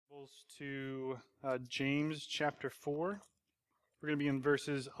Bibles to James chapter 4. We're going to be in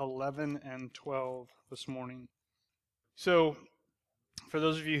verses 11 and 12 this morning. So, for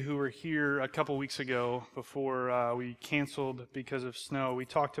those of you who were here a couple weeks ago before we canceled because of snow, we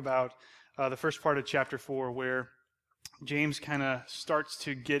talked about the first part of chapter 4 where James kind of starts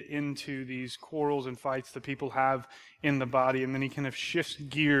to get into these quarrels and fights that people have in the body, and then he kind of shifts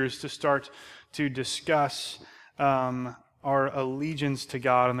gears to start to discuss our allegiance to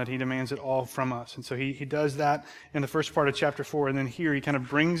God and that he demands it all from us. And so he does that in the first part of chapter 4, and then here he kind of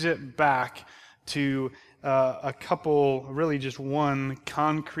brings it back to a couple, really just one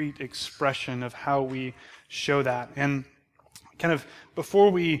concrete expression of how we show that. And kind of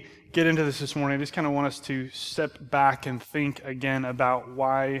before we get into this morning, I just kind of want us to step back and think again about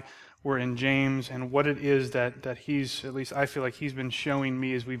why we're in James and what it is that he's, at least I feel like he's been showing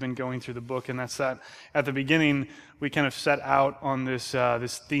me as we've been going through the book. And that's that at the beginning, we kind of set out on this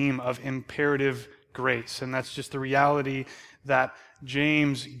theme of imperative grace. And that's just the reality that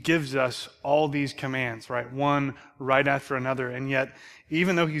James gives us all these commands, right? One right after another. And yet,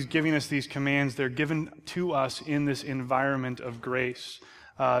 even though he's giving us these commands, they're given to us in this environment of grace.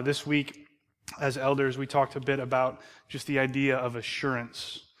 This week, as elders, we talked a bit about just the idea of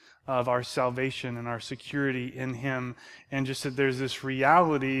assurance of our salvation and our security in him, and just that there's this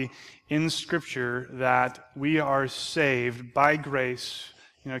reality in Scripture that we are saved by grace,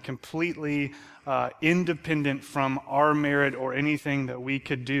 completely independent from our merit or anything that we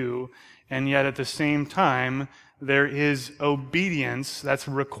could do, and yet at the same time, there is obedience that's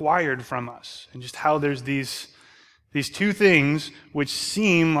required from us, and just how there's these two things which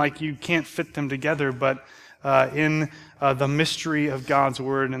seem like you can't fit them together, but in the mystery of God's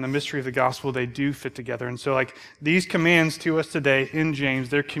Word and the mystery of the gospel, they do fit together. And so these commands to us today in James,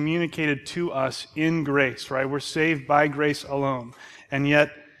 they're communicated to us in grace, right? We're saved by grace alone. And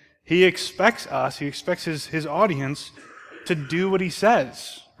yet he expects his audience to do what he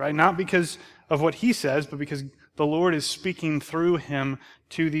says, right? Not because of what he says, but because the Lord is speaking through him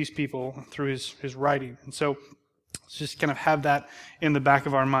to these people through his writing. And so let's just kind of have that in the back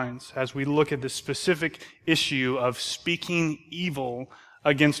of our minds as we look at the specific issue of speaking evil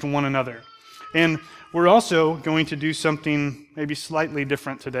against one another. And we're also going to do something maybe slightly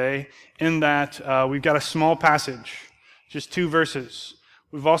different today in that we've got a small passage, just 2 verses.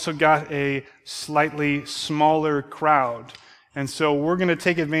 We've also got a slightly smaller crowd. And so we're going to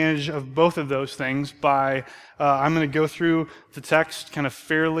take advantage of both of those things by, I'm going to go through the text kind of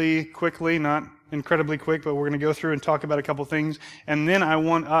fairly quickly, not incredibly quick, but we're going to go through and talk about a couple things. And then I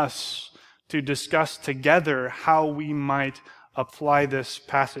want us to discuss together how we might apply this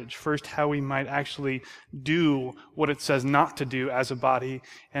passage. First, how we might actually do what it says not to do as a body,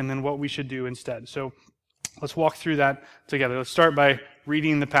 and then what we should do instead. So let's walk through that together. Let's start by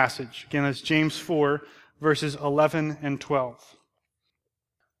reading the passage. Again, that's James 4, verses 11 and 12.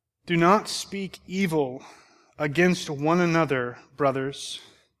 Do not speak evil against one another, brothers.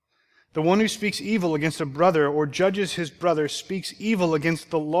 The one who speaks evil against a brother or judges his brother speaks evil against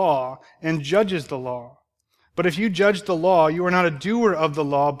the law and judges the law. But if you judge the law, you are not a doer of the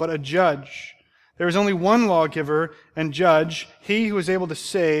law, but a judge. There is only one lawgiver and judge, he who is able to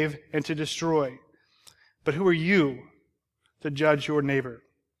save and to destroy. But who are you to judge your neighbor?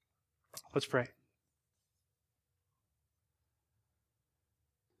 Let's pray.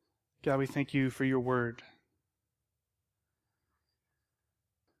 God, we thank you for your word.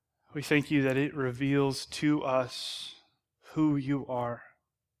 We thank you that it reveals to us who you are.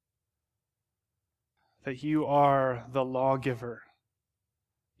 That you are the lawgiver.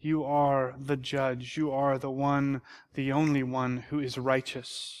 You are the judge. You are the one, the only one who is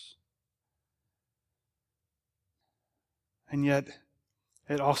righteous. And yet,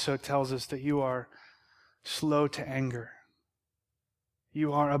 it also tells us that you are slow to anger.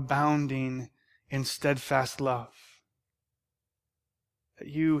 You are abounding in steadfast love. That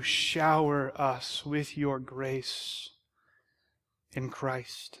you shower us with your grace in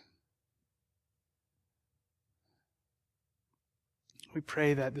Christ. We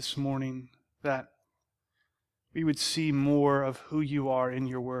pray that this morning that we would see more of who you are in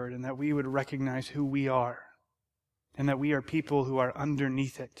your word, and that we would recognize who we are, and that we are people who are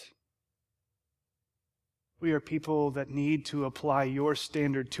underneath it. We are people that need to apply your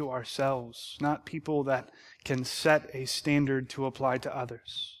standard to ourselves, not people that can set a standard to apply to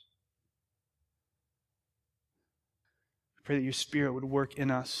others. I pray that your Spirit would work in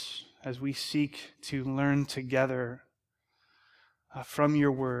us as we seek to learn together from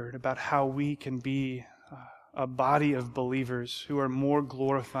your word about how we can be a body of believers who are more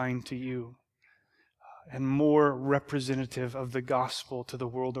glorifying to you, and more representative of the gospel to the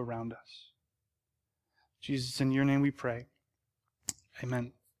world around us. Jesus, in your name we pray.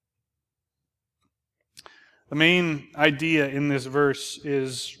 Amen. The main idea in this verse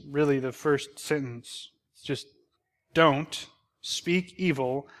is really the first sentence. It's just, don't speak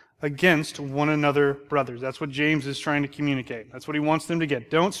evil against one another, brothers. That's what James is trying to communicate. That's what he wants them to get.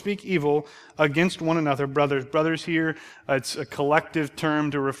 Don't speak evil against one another, brothers. Brothers here, it's a collective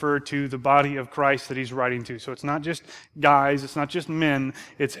term to refer to the body of Christ that he's writing to. So it's not just guys, it's not just men,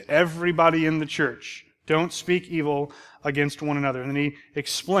 it's everybody in the church. Don't speak evil against one another. And then he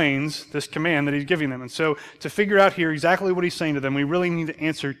explains this command that he's giving them. And so to figure out here exactly what he's saying to them, we really need to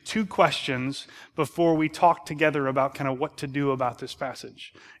answer two questions before we talk together about kind of what to do about this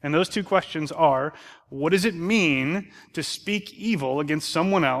passage. And those two questions are, what does it mean to speak evil against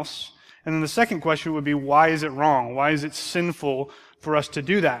someone else? And then the second question would be, why is it wrong? Why is it sinful for us to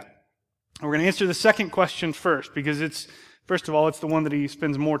do that? And we're going to answer the second question first, because first of all, it's the one that he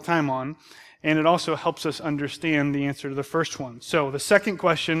spends more time on. And it also helps us understand the answer to the first one. So the second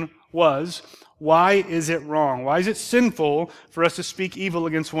question was, why is it wrong? Why is it sinful for us to speak evil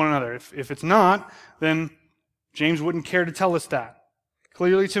against one another? If it's not, then James wouldn't care to tell us that.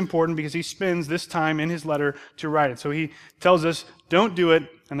 Clearly it's important because he spends this time in his letter to write it. So he tells us, don't do it.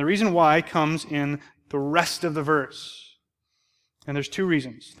 And the reason why comes in the rest of the verse. And there's two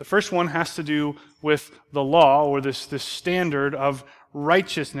reasons. The first one has to do with the law, or this standard of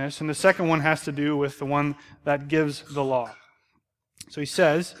righteousness, and the second one has to do with the one that gives the law. So he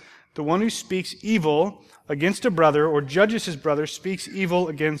says, the one who speaks evil against a brother or judges his brother speaks evil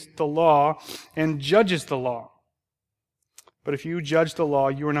against the law and judges the law. But if you judge the law,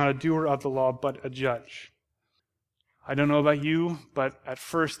 you are not a doer of the law, but a judge. I don't know about you, but at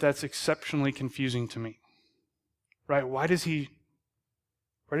first that's exceptionally confusing to me. Right? Why does he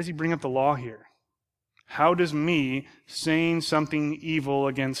bring up the law here? How does me saying something evil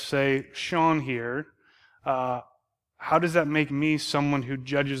against, say, Sean here, how does that make me someone who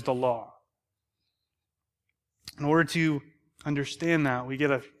judges the law? In order to understand that, we got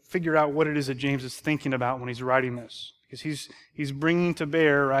to figure out what it is that James is thinking about when he's writing this. Because he's bringing to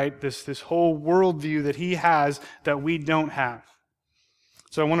bear, right, this whole worldview that he has that we don't have.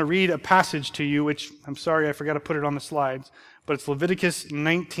 So I want to read a passage to you, which I'm sorry I forgot to put it on the slides, but it's Leviticus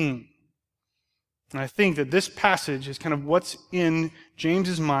 19. And I think that this passage is kind of what's in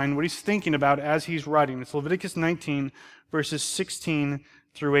James's mind, what he's thinking about as he's writing. It's Leviticus 19, verses 16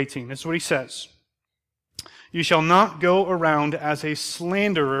 through 18. This is what he says. You shall not go around as a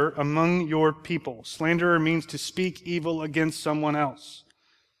slanderer among your people. Slanderer means to speak evil against someone else.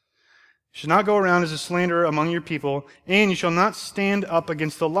 You shall not go around as a slanderer among your people, and you shall not stand up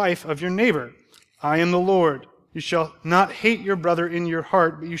against the life of your neighbor. I am the Lord. You shall not hate your brother in your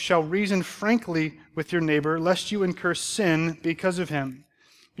heart, but you shall reason frankly with your neighbor, lest you incur sin because of him.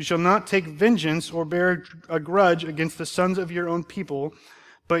 You shall not take vengeance or bear a grudge against the sons of your own people,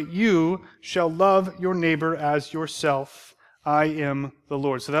 but you shall love your neighbor as yourself. I am the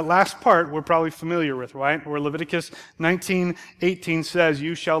Lord. So that last part we're probably familiar with, right? Where Leviticus 19:18 says,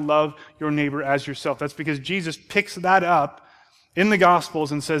 you shall love your neighbor as yourself. That's because Jesus picks that up in the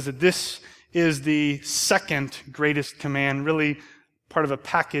Gospels and says that this is the second greatest command, really part of a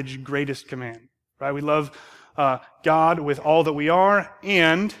package greatest command, right? We love God with all that we are,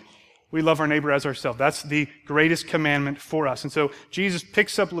 and we love our neighbor as ourselves. That's the greatest commandment for us. And so Jesus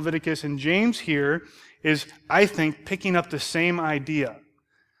picks up Leviticus, and James here is, I think, picking up the same idea.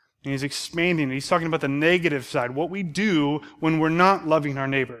 And he's expanding it. He's talking about the negative side, what we do when we're not loving our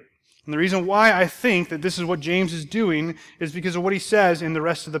neighbor. And the reason why I think that this is what James is doing is because of what he says in the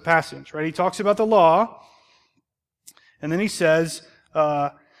rest of the passage, right? He talks about the law, and then he says,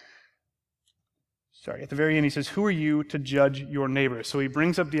 at the very end he says, who are you to judge your neighbor? So he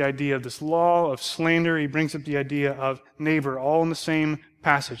brings up the idea of this law, of slander, he brings up the idea of neighbor, all in the same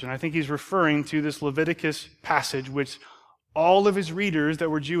passage. And I think he's referring to this Leviticus passage, which all of his readers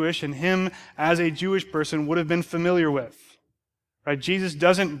that were Jewish and him as a Jewish person would have been familiar with. Right? Jesus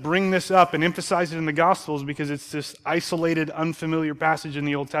doesn't bring this up and emphasize it in the Gospels because it's this isolated, unfamiliar passage in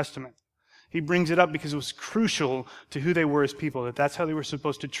the Old Testament. He brings it up because it was crucial to who they were as people, that's how they were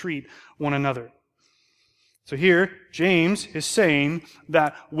supposed to treat one another. So here, James is saying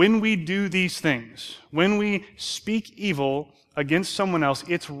that when we do these things, when we speak evil against someone else,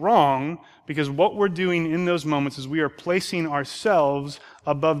 it's wrong because what we're doing in those moments is we are placing ourselves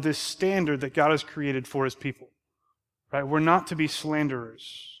above this standard that God has created for his people. Right? We're not to be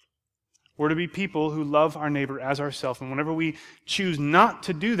slanderers. We're to be people who love our neighbor as ourselves. And whenever we choose not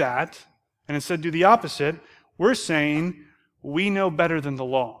to do that, and instead do the opposite, we're saying we know better than the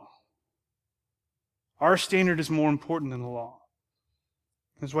law. Our standard is more important than the law.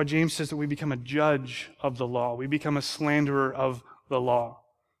 That's why James says that we become a judge of the law. We become a slanderer of the law.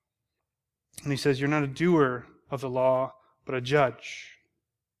 And he says, you're not a doer of the law, but a judge.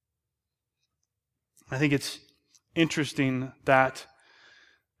 I think it's interesting that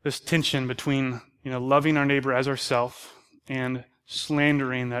this tension between, loving our neighbor as ourselves and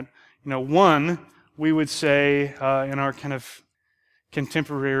slandering that, one, we would say in our kind of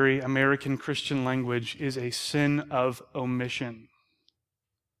contemporary American Christian language is a sin of omission.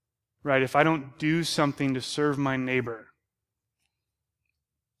 Right? If I don't do something to serve my neighbor,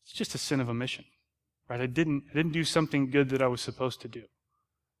 it's just a sin of omission. Right? I didn't do something good that I was supposed to do.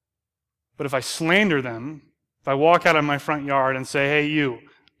 But if I slander them, if I walk out of my front yard and say, hey,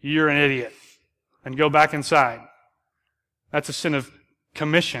 you're an idiot, and go back inside, that's a sin of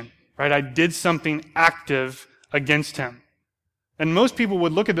commission. Right? I did something active against him. And most people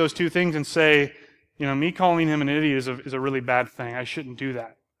would look at those two things and say, me calling him an idiot is a really bad thing. I shouldn't do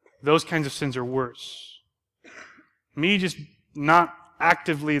that. Those kinds of sins are worse. Me just not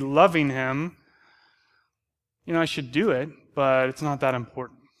actively loving him, I should do it, but it's not that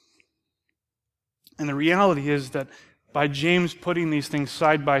important. And the reality is that by James putting these things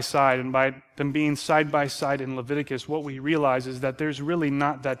side by side and by them being side by side in Leviticus, what we realize is that there's really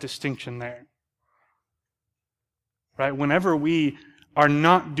not that distinction there. Right? Whenever we are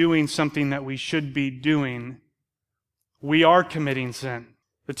not doing something that we should be doing, we are committing sin.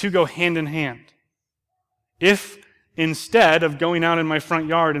 The two go hand in hand. If instead of going out in my front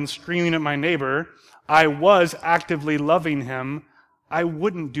yard and screaming at my neighbor, I was actively loving him, I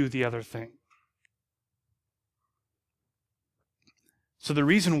wouldn't do the other thing. So the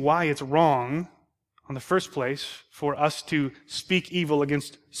reason why it's wrong, in the first place, for us to speak evil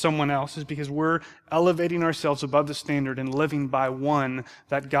against someone else is because we're elevating ourselves above the standard and living by one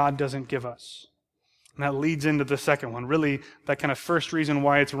that God doesn't give us. And that leads into the second one. Really, that kind of first reason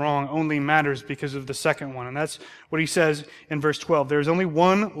why it's wrong only matters because of the second one. And that's what he says in verse 12. There is only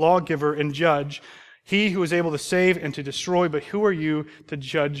one lawgiver and judge, he who is able to save and to destroy, but who are you to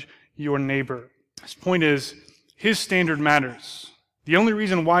judge your neighbor? His point is, his standard matters. The only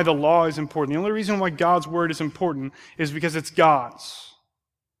reason why the law is important, the only reason why God's word is important is because it's God's.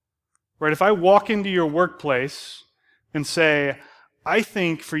 Right? If I walk into your workplace and say, I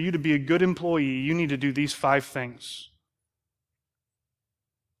think for you to be a good employee, you need to do these 5 things.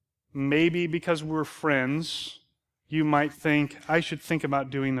 Maybe because we're friends, you might think, I should think about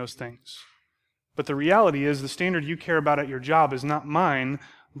doing those things. But the reality is the standard you care about at your job is not mine,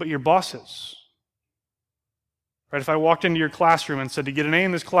 but your boss's. Right? If I walked into your classroom and said, to get an A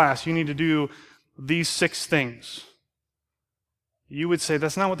in this class, you need to do these 6 things. You would say,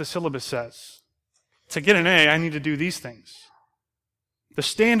 that's not what the syllabus says. To get an A, I need to do these things. The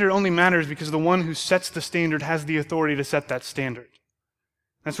standard only matters because the one who sets the standard has the authority to set that standard.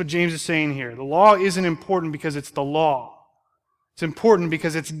 That's what James is saying here. The law isn't important because it's the law. It's important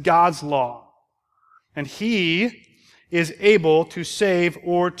because it's God's law. And He is able to save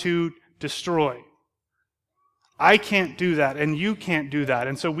or to destroy. I can't do that, and you can't do that.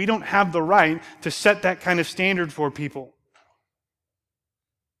 And so we don't have the right to set that kind of standard for people.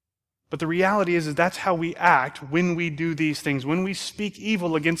 But the reality is that's how we act when we do these things. When we speak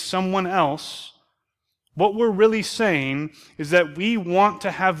evil against someone else, what we're really saying is that we want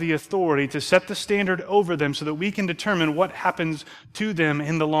to have the authority to set the standard over them so that we can determine what happens to them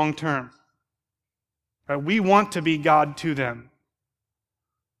in the long term. Right? We want to be God to them.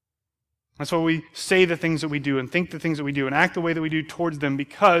 That's why we say the things that we do and think the things that we do and act the way that we do towards them,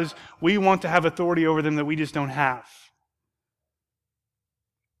 because we want to have authority over them that we just don't have.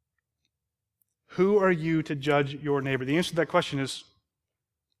 Who are you to judge your neighbor? The answer to that question is,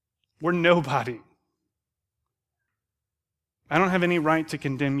 we're nobody. I don't have any right to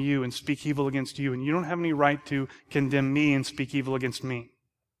condemn you and speak evil against you, and you don't have any right to condemn me and speak evil against me.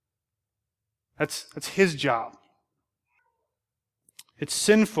 That's His job. It's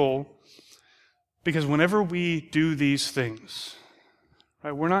sinful because whenever we do these things,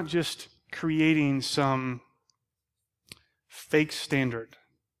 right, we're not just creating some fake standard.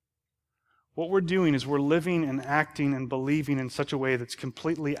 What we're doing is we're living and acting and believing in such a way that's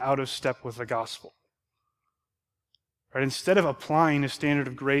completely out of step with the gospel. Right? Instead of applying a standard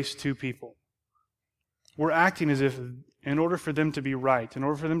of grace to people, we're acting as if in order for them to be right, in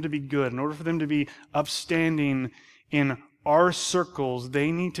order for them to be good, in order for them to be upstanding in our circles,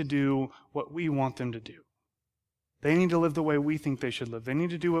 they need to do what we want them to do. They need to live the way we think they should live. They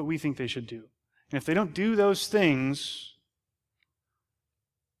need to do what we think they should do. And if they don't do those things,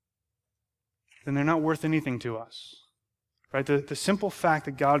 then they're not worth anything to us. Right? The simple fact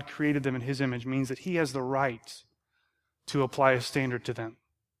that God created them in his image means that he has the right to apply a standard to them.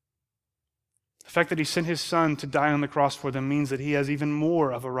 The fact that he sent his son to die on the cross for them means that he has even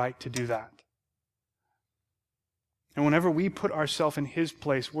more of a right to do that. And whenever we put ourselves in his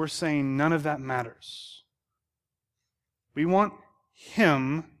place, we're saying none of that matters. We want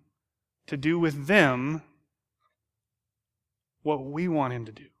him to do with them what we want him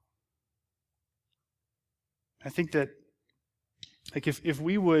to do. I think that if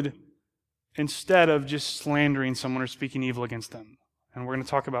we would, instead of just slandering someone or speaking evil against them, and we're going to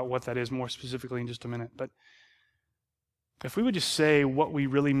talk about what that is more specifically in just a minute, but if we would just say what we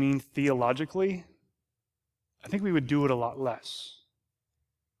really mean theologically, I think we would do it a lot less.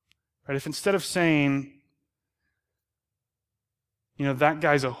 Right? If instead of saying, that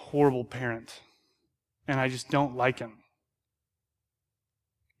guy's a horrible parent, and I just don't like him,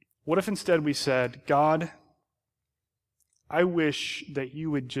 what if instead we said, God, I wish that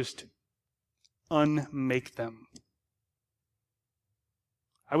you would just unmake them.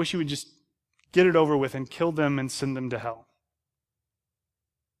 I wish you would just get it over with and kill them and send them to hell.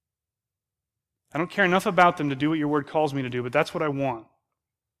 I don't care enough about them to do what your word calls me to do, but that's what I want.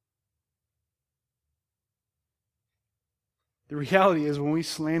 The reality is when we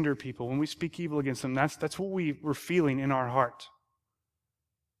slander people, when we speak evil against them, that's what we're feeling in our heart.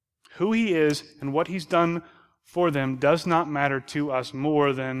 Who he is and what he's done for them does not matter to us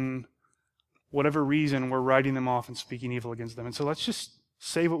more than whatever reason we're writing them off and speaking evil against them. And so let's just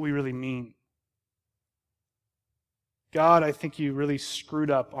say what we really mean. God, I think you really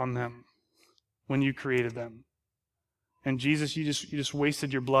screwed up on them when you created them. And Jesus, you just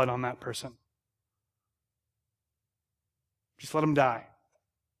wasted your blood on that person. Just let them die.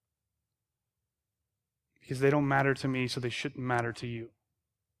 Because they don't matter to me, so they shouldn't matter to you.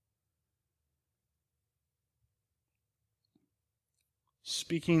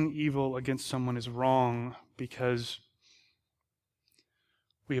 Speaking evil against someone is wrong because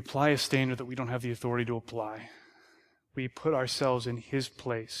we apply a standard that we don't have the authority to apply. We put ourselves in his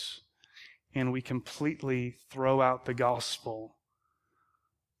place, and we completely throw out the gospel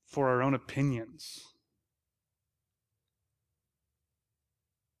for our own opinions.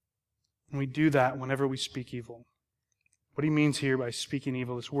 And we do that whenever we speak evil. What he means here by speaking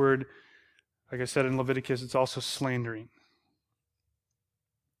evil, this word, like I said in Leviticus, it's also slandering.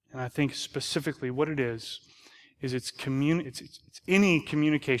 And I think specifically what it is it's any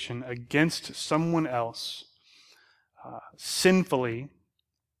communication against someone else sinfully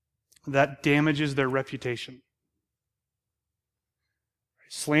that damages their reputation.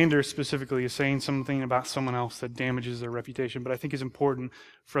 Slander specifically is saying something about someone else that damages their reputation, but I think it's important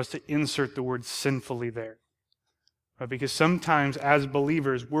for us to insert the word sinfully there. Right? Because sometimes as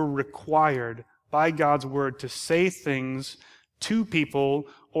believers, we're required by God's word to say things to people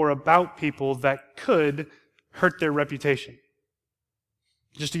or about people that could hurt their reputation.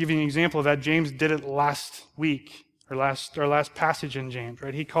 Just to give you an example of that, James did it last week, our last passage in James,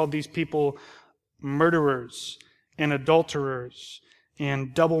 right? He called these people murderers and adulterers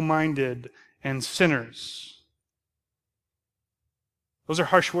and double-minded and sinners. Those are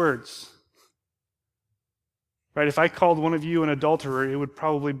harsh words. Right? If I called one of you an adulterer, it would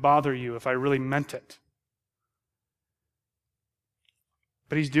probably bother you if I really meant it.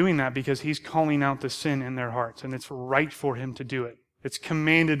 But he's doing that because he's calling out the sin in their hearts, and it's right for him to do it. It's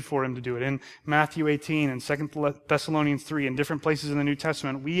commanded for him to do it. In Matthew 18 and 2 Thessalonians 3 and different places in the New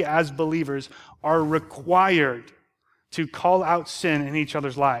Testament, we as believers are required to call out sin in each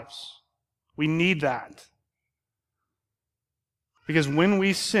other's lives. We need that. Because when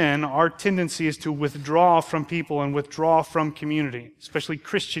we sin, our tendency is to withdraw from people and withdraw from community, especially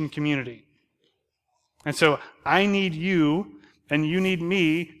Christian community. And so I need you and you need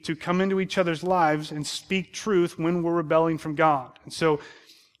me to come into each other's lives and speak truth when we're rebelling from God. And so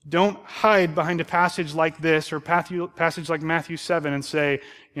don't hide behind a passage like this or passage like Matthew 7 and say,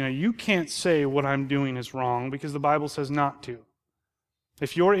 you can't say what I'm doing is wrong because the Bible says not to.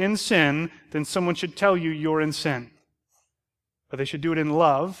 If you're in sin, then someone should tell you you're in sin. But they should do it in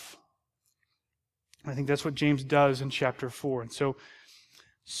love. I think that's what James does in chapter 4. And so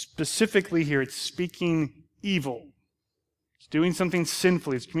specifically here, it's speaking evil. It's doing something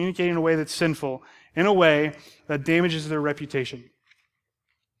sinfully. It's communicating in a way that's sinful, in a way that damages their reputation.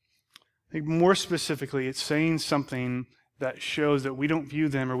 I think more specifically, it's saying something that shows that we don't view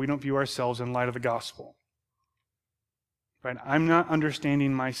them or we don't view ourselves in light of the gospel. Right? I'm not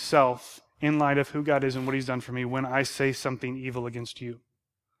understanding myself in light of who God is and what he's done for me when I say something evil against you.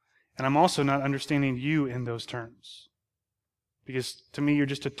 And I'm also not understanding you in those terms. Because to me, you're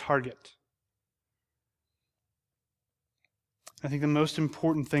just a target. I think the most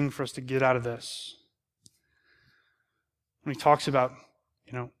important thing for us to get out of this, when he talks about,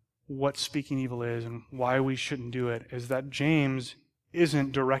 what speaking evil is and why we shouldn't do it, is that James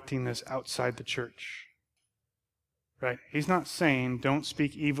isn't directing this outside the church. Right? He's not saying don't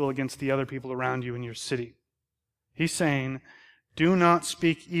speak evil against the other people around you in your city. He's saying do not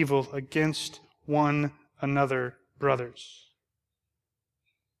speak evil against one another, brothers.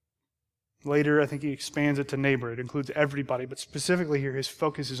 Later, I think he expands it to neighbor. It includes everybody, but specifically here, his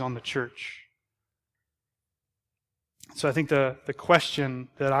focus is on the church. So I think the question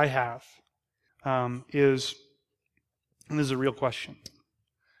that I have is, and this is a real question,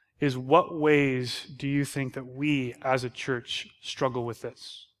 is what ways do you think that we as a church struggle with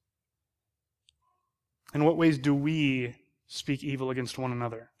this? In what ways do we speak evil against one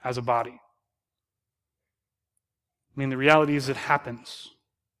another as a body? I mean, the reality is it happens.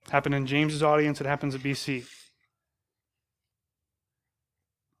 It happened in James's audience, it happens at BC.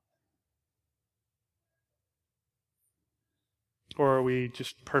 Or are we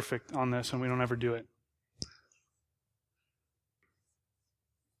just perfect on this and we don't ever do it?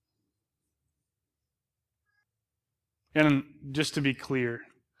 And just to be clear,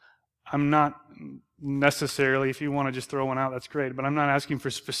 I'm not necessarily, if you want to just throw one out, that's great, but I'm not asking for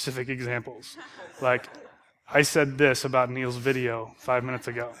specific examples. Like, I said this about Neil's video 5 minutes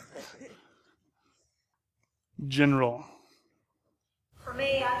ago. General. For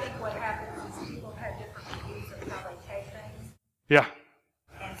me, I think what happens is people have different views of how they take things. Yeah.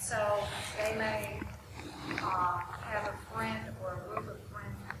 And so they may have a friend or a group of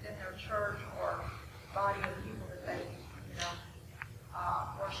friends within their church or body of people that they,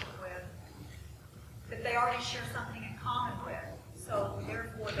 worship with, that they already share something in common with. So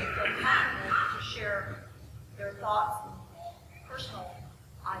therefore they feel comfortable to share their thoughts and personal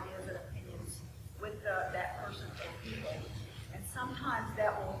ideas and opinions with that person or people. And sometimes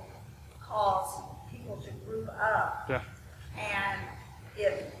that will cause people to group up. Yeah. And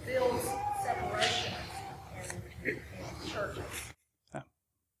it builds separation in churches. Yeah.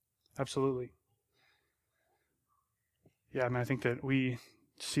 Absolutely. Yeah, I mean, I think that we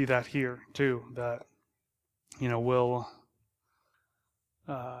see that here too, that,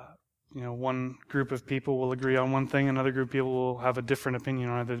 one group of people will agree on one thing, another group of people will have a different opinion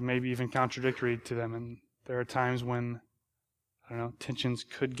on it that may be even contradictory to them. And there are times when, tensions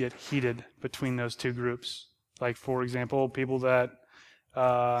could get heated between those two groups. Like, for example, people that,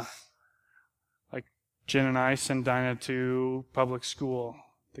 like Jen and I send Dinah to public school,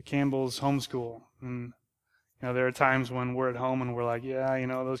 the Campbells homeschool. And, there are times when we're at home and we're like, yeah,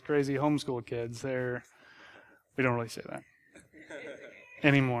 those crazy homeschool kids, we don't really say that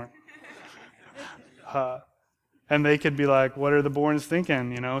anymore. And they could be like, what are the Bournes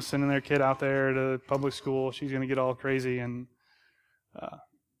thinking? Sending their kid out there to public school, she's going to get all crazy. And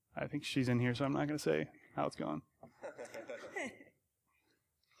I think she's in here, so I'm not going to say how it's going.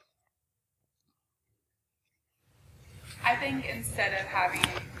 I think instead of having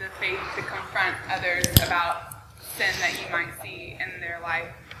the faith to confront others about sin that you might see in their life,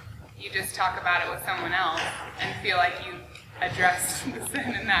 you just talk about it with someone else and feel like you addressed the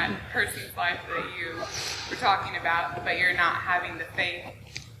sin in that person's life that you were talking about, but you're not having the faith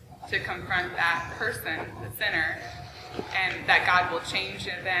to confront that person, the sinner, and that God will change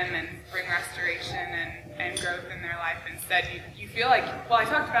them and bring restoration and growth in their life. Instead, you feel like, well, I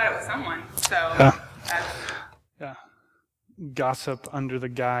talked about it with someone, so that's... Yeah. Gossip under the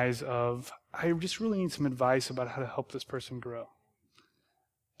guise of, I just really need some advice about how to help this person grow.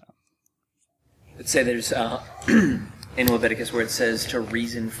 Let's say there's in Leviticus where it says to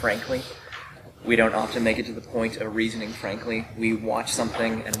reason frankly. We don't often make it to the point of reasoning frankly. We watch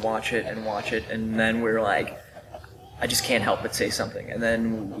something and watch it, and then we're like, I just can't help but say something. And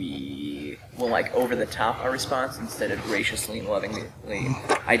then we will over the top our response instead of graciously and lovingly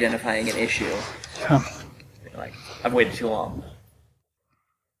identifying an issue. Yeah. I've waited too long.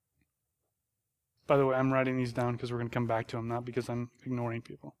 By the way, I'm writing these down because we're going to come back to them, not because I'm ignoring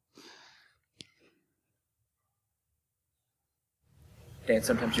people. Dan,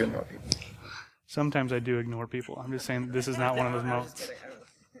 sometimes you ignore people. Sometimes I do ignore people. I'm just saying this is not one of those moments.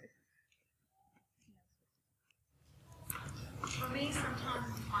 For me, sometimes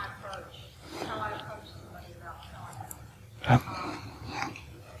it's my approach, how I approach somebody about telling them. I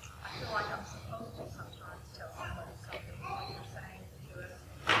feel like I'm supposed to sometimes tell somebody something like you're saying to us,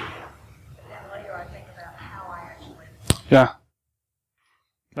 but then later I think about how I actually. Yeah.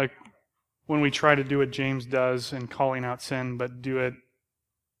 Like when we try to do what James does in calling out sin, but do it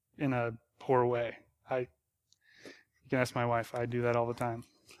in a poor way. You can ask my wife, I do that all the time.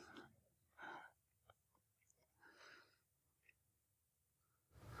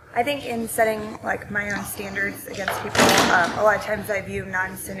 I think in setting like my own standards against people, a lot of times I view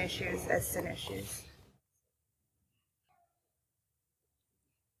non-sin issues as sin issues.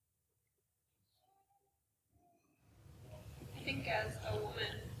 I think as a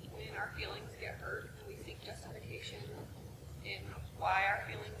woman, when our feelings get hurt and we seek justification in why our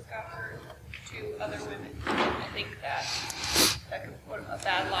feelings got hurt to other women, I think that can put a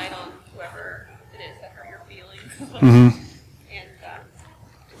bad light on whoever it is that hurt your feelings. Mm-hmm. And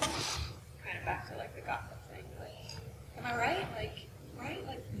kind of back to like the gossip thing, like, am I right? Right?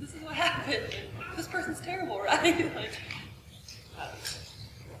 Like, this is what happened, and this person's terrible, right? Like,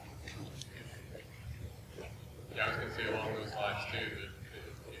 yeah, I was going to say along those lines too,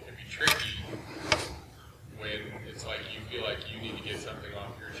 that it can be tricky when it's like you feel like you need to get something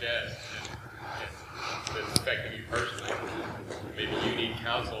off your chest and that's affecting you personally. Maybe you need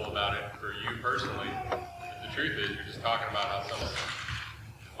counsel about it for you personally. But the truth is, you're just talking about how someone's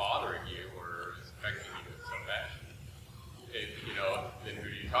bothering you or is affecting you in some fashion. Then who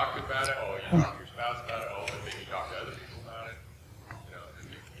do you talk to about it? Oh, you talk to your spouse about it. Oh, but then you talk to other people about it. And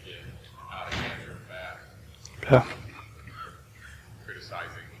it can get out of hand real fast. Yeah.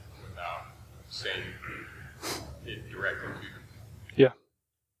 Criticizing without saying it directly to them. Yeah.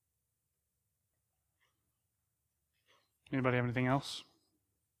 Anybody have anything else?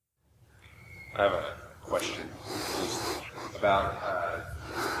 I have a question just about,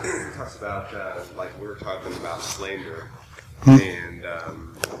 it talks about, like we were talking about slander, and,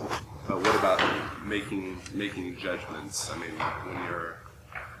 but what about making judgments? I mean, when you're,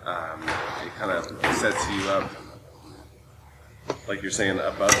 it kind of sets you up, like you're saying,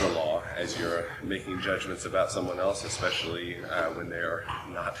 above the law as you're making judgments about someone else, especially when they're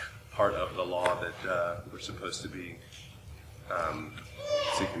not part of the law that we're supposed to be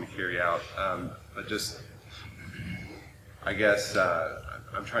seeking to carry out. But just, I guess,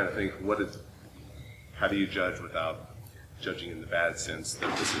 I'm trying to think, how do you judge without judging in the bad sense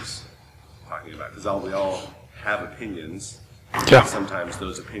that this is talking about? Because we all have opinions. Yeah. Sometimes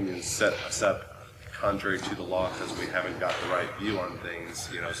those opinions set us up contrary to the law because we haven't got the right view on things,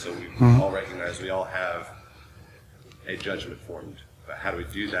 so we all recognize we all have a judgment formed. But how do we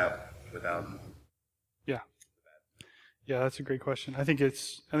do that without... Yeah, that's a great question. I think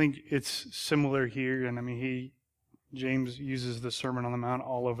it's similar here, and James uses the Sermon on the Mount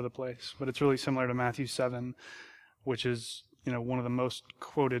all over the place, but it's really similar to Matthew 7, which is one of the most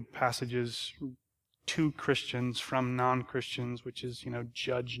quoted passages to Christians from non-Christians, which is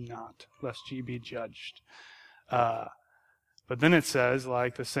judge not, lest ye be judged. But then it says,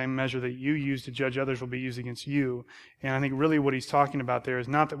 like, the same measure that you use to judge others will be used against you. And I think really what he's talking about there is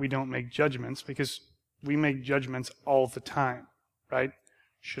not that we don't make judgments, because we make judgments all the time, right?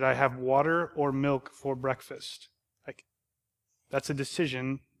 Should I have water or milk for breakfast? Like, that's a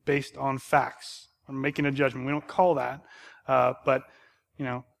decision based on facts. I'm making a judgment. We don't call that, but,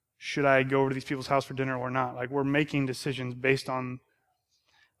 should I go over to these people's house for dinner or not? Like, we're making decisions based on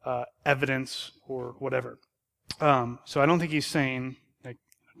evidence or whatever. So I don't think he's saying, like,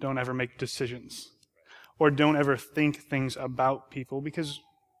 don't ever make decisions or don't ever think things about people, because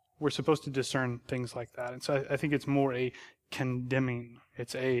we're supposed to discern things like that. And so I think it's more a condemning.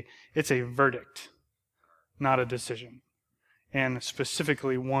 It's a verdict, not a decision. And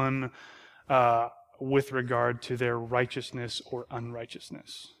specifically one with regard to their righteousness or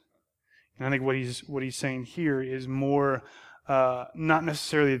unrighteousness. And I think what he's saying here is more not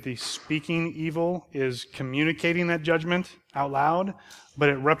necessarily that the speaking evil is communicating that judgment out loud, but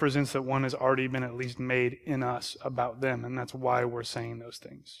it represents that one has already been at least made in us about them, and that's why we're saying those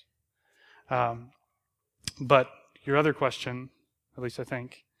things. But your other question, at least I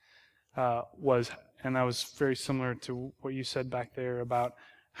think, was, and that was very similar to what you said back there about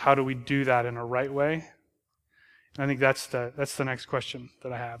how do we do that in a right way? And I think that's the next question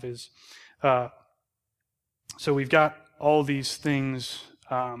that I have is, so we've got all these things,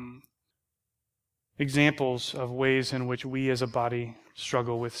 examples of ways in which we as a body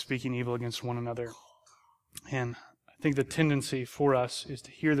struggle with speaking evil against one another. And I think the tendency for us is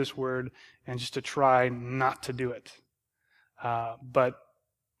to hear this word and just to try not to do it. But,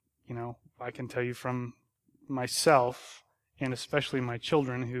 I can tell you from myself, and especially my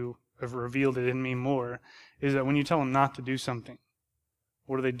children who have revealed it in me more, is that when you tell them not to do something,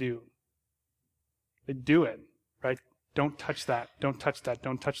 what do? They do it, right? Don't touch that, don't touch that,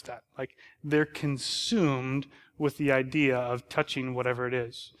 don't touch that. Like, they're consumed with the idea of touching whatever it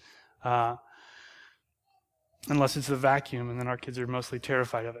is. Unless it's the vacuum, and then our kids are mostly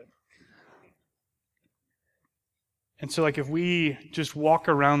terrified of it. And so, like, if we just walk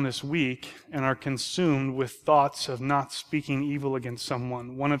around this week and are consumed with thoughts of not speaking evil against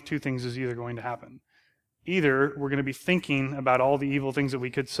someone, one of two things is either going to happen. Either we're going to be thinking about all the evil things that we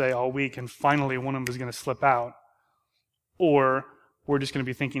could say all week, and finally one of them is going to slip out, or we're just going to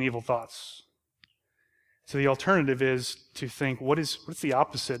be thinking evil thoughts. So the alternative is to think, what's the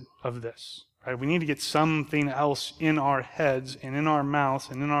opposite of this? Right? We need to get something else in our heads and in our mouths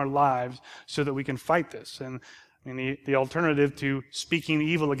and in our lives so that we can fight this. And I mean, the alternative to speaking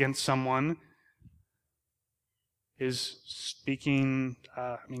evil against someone is speaking,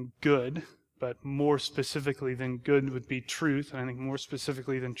 good, but more specifically than good would be truth, and I think more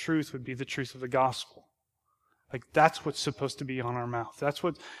specifically than truth would be the truth of the gospel. Like, that's what's supposed to be on our mouth. That's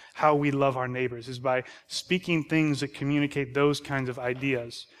how we love our neighbors, is by speaking things that communicate those kinds of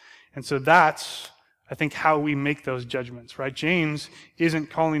ideas. And so that's, I think, how we make those judgments, right? James isn't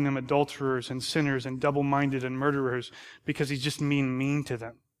calling them adulterers and sinners and double-minded and murderers because he's just mean to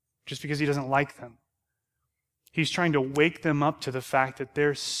them, just because he doesn't like them. He's trying to wake them up to the fact that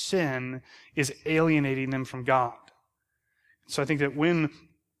their sin is alienating them from God. So I think that when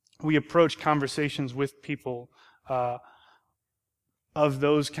we approach conversations with people of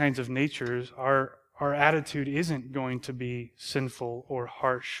those kinds of natures, our attitude isn't going to be sinful or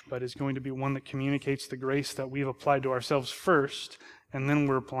harsh, but is going to be one that communicates the grace that we've applied to ourselves first, and then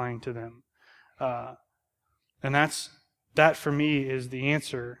we're applying to them. And that for me is the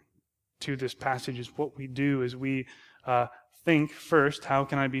answer to this passage. Is what we do is we think first, how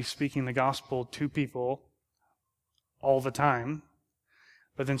can I be speaking the gospel to people all the time?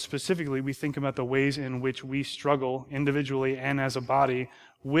 But then specifically, we think about the ways in which we struggle individually and as a body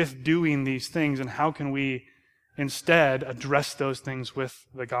with doing these things, and how can we instead address those things with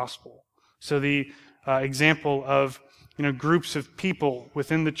the gospel. So the example of groups of people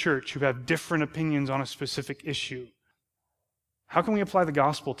within the church who have different opinions on a specific issue. How can we apply the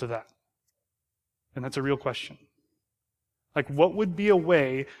gospel to that? And that's a real question. Like, what would be a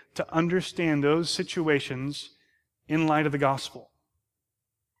way to understand those situations in light of the gospel?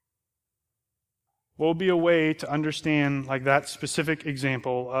 What would be a way to understand, like, that specific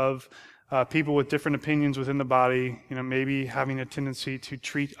example of people with different opinions within the body, maybe having a tendency to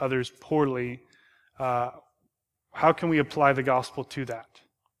treat others poorly? How can we apply the gospel to that?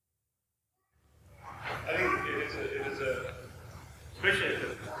 I think it is especially a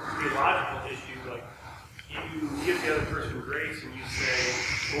theological issue, like, you give the other person grace and you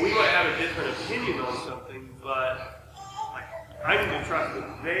say, well, we might have a different opinion on something, but I need to trust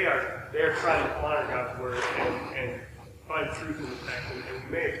that they are trying to honor God's word and find truth in the text, and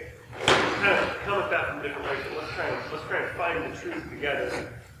we may kind of come at that from different ways. But let's try and find the truth together and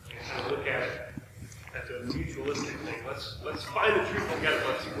kind of look at it as a mutualistic thing. Let's find the truth together.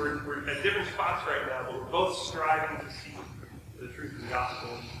 We're at different spots right now, but we're both striving to see the truth of the gospel.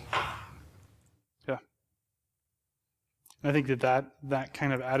 Yeah, I think that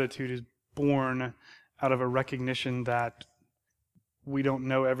kind of attitude is born out of a recognition that we don't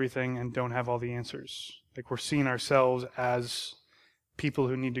know everything and don't have all the answers. Like, we're seeing ourselves as people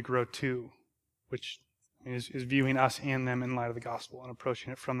who need to grow too, which is viewing us and them in light of the gospel and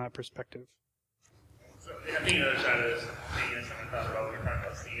approaching it from that perspective. So I think the other side of this thing is something I thought about when we were talking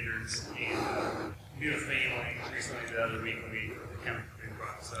about standards, and being a family recently the other week when we kind of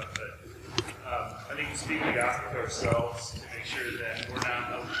brought this up, but I think we speak the gospel to ourselves to make sure that we're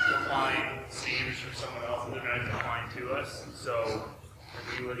not applying standards from someone else that they're not applying to us. So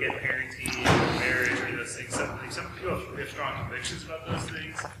when you look at parenting, marriage, or those things, some people have strong convictions about those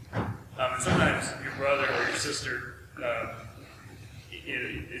things. And sometimes your brother or your sister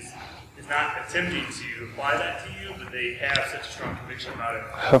is not attempting to apply that to you, but they have such a strong conviction about it.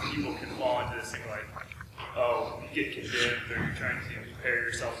 People can fall into this thing like, oh, you get condemned, or you're trying to compare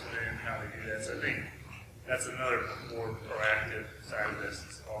yourself to them and how they do that. So I think that's another more proactive side of this,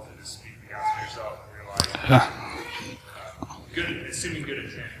 is also just speak the gospel to yourself and realize assuming good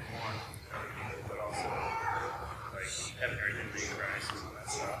intent from one, but also like having your identity in Christ and all that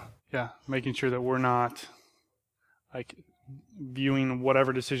stuff. Yeah, making sure that we're not like viewing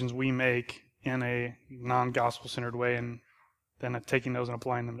whatever decisions we make in a non-gospel centered way and then taking those and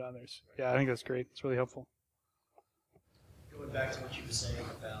applying them to others. Yeah, I think that's great. It's really helpful. Going back to what you were saying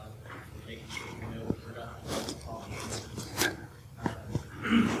about making sure we know that we're not calling answers. I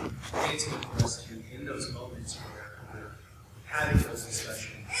think it's good for us to, in those moments where we're having those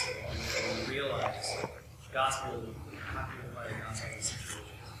discussions, and we realize the gospel, how can we apply the gospel in situations,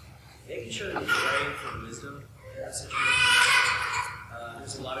 making sure that we're praying for wisdom in that situation.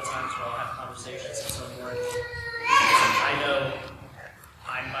 There's a lot of times where I'll have conversations with someone, I know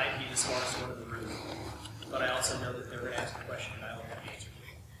I might be the smartest one in the room, but I also know that they're going to ask a question and I don't have the answer to.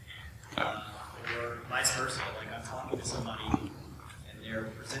 Or vice versa, like I'm talking to somebody and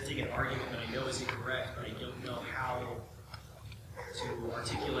they're presenting an argument that I know is incorrect, but I don't know how to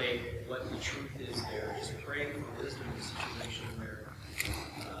articulate what the truth is there. Just praying for wisdom in a situation where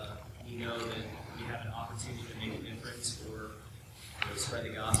we know that we have an opportunity to make a difference or spread the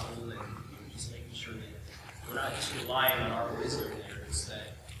gospel, and just making sure that we're not just relying on our wisdom there, it's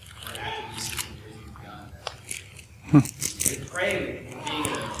that we're actively seeking the wisdom of God. And praying and being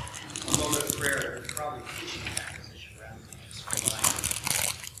in a moment of prayer is probably teaching that position rather than just relying on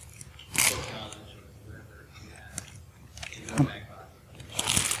book knowledge or whatever you have in your back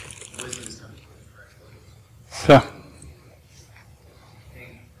pocket. Wisdom is coming from the correct place. Yeah.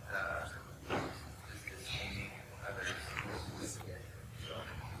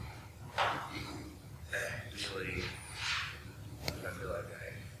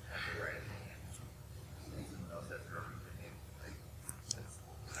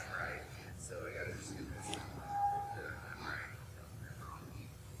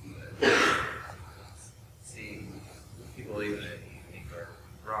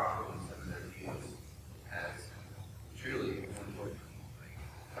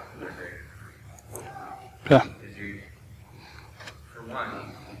 Yeah. Because for one,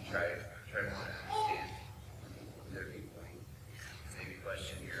 you try to understand their viewpoint, maybe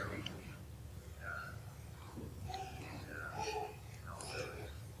question your own, and also,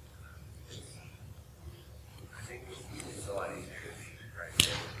 I think it's a lot easier to be right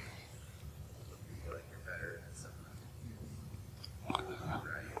there. You feel like you're better than someone,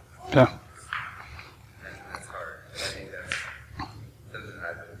 right? Yeah. That's hard. I think that's something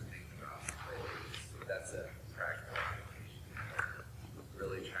I've been thinking about lately. That's a practical application.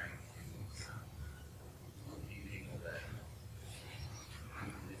 Really trying to be people that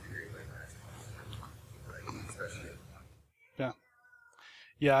disagree with that. Like, especially. Yeah.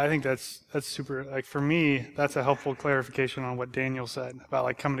 Yeah, I think that's super, like for me, that's a helpful clarification on what Daniel said about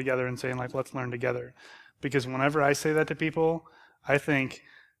like coming together and saying like, let's learn together. Because whenever I say that to people, I think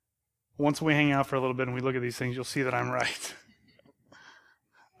once we hang out for a little bit and we look at these things, you'll see that I'm right.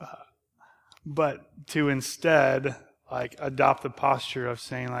 But to instead like adopt the posture of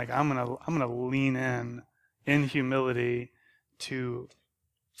saying like I'm gonna lean in humility to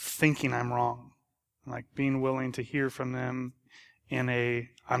thinking I'm wrong, like being willing to hear from them in a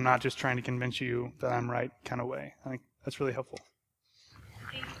I'm not just trying to convince you that I'm right kind of way. I think that's really helpful.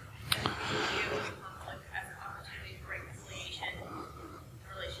 I think that we view conflict as an opportunity for reconciliation in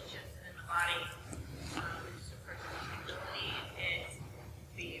relationships and in the body. Just for humility and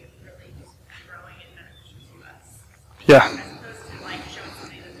be really just growing and beneficial to us. Yeah. As opposed to like showing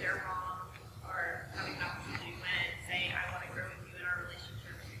somebody that they're wrong or having an opportunity to win and saying, I want to grow with you in our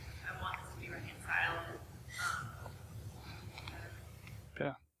relationship. I want this to be reconciled.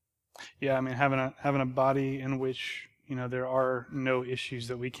 Yeah. Yeah, I mean having a body in which, you know, there are no issues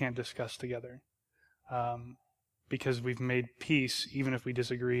that we can't discuss together. Because we've made peace even if we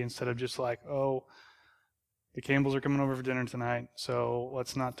disagree, instead of just like, oh, the Campbells are coming over for dinner tonight, so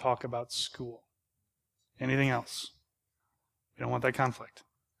let's not talk about school. Anything else? We don't want that conflict.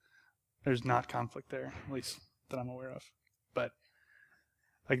 There's not conflict there, at least that I'm aware of. But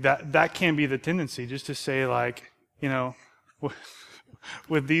like that can be the tendency, just to say like, you know,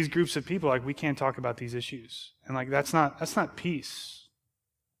 with these groups of people, like we can't talk about these issues. And like that's not peace.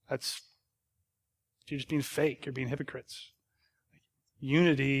 You're just being fake, you're being hypocrites.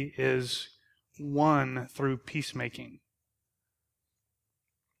 Unity is won through peacemaking.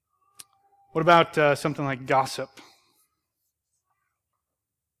 What about something like gossip?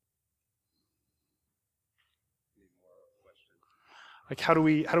 Like how do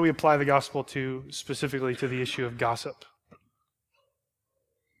we apply the gospel specifically to the issue of gossip?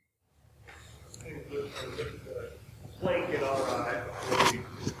 I think the plank in our eye before we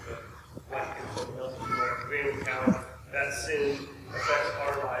plank in someone else's life, we encounter that sin affects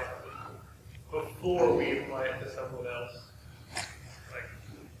our life before we apply it to someone else. Like,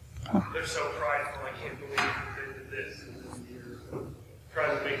 they're so prideful, I can't believe they did this, and then you're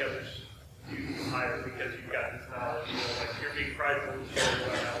trying to make others do you higher because you've got this knowledge. You know, like you're being prideful and showing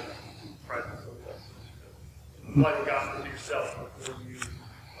about how prideful someone else is. Apply the gospel to yourself before you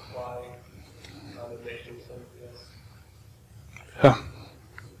apply condemnation to somebody else. Yeah.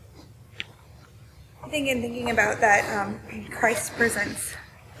 I think in thinking about that, Christ presents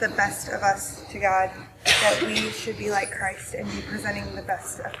the best of us to God, that we should be like Christ and be presenting the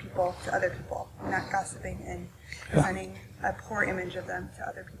best of people to other people, not gossiping and presenting a poor image of them to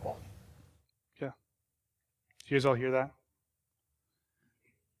other people. Yeah. Do you guys all hear that?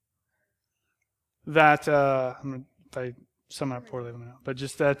 that if I sum it up poorly, let me know. But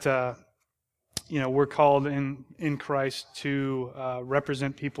just that we're called in Christ to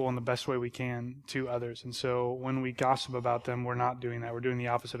represent people in the best way we can to others. And so when we gossip about them, we're not doing that. We're doing the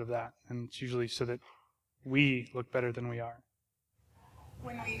opposite of that. And it's usually so that we look better than we are.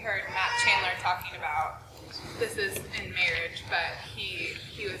 When we heard Matt Chandler talking about, this is in marriage, but he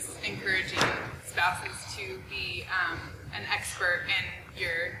was encouraging spouses to be an expert in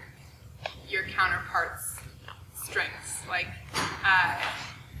your counterpart's strengths. Like,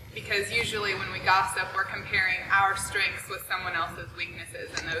 because usually when we gossip, we're comparing our strengths with someone else's weaknesses,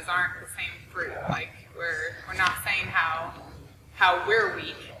 and those aren't the same fruit. Like, we're not saying how we're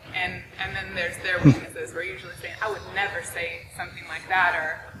weak, and then there's their weaknesses. We're usually saying, I would never say something like that,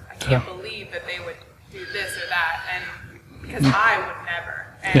 or I can't believe that they would do this or that, and because I would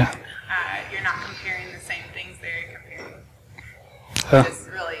never. And you're not comparing the same things there. You're comparing.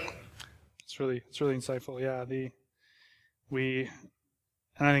 It's really insightful. Yeah,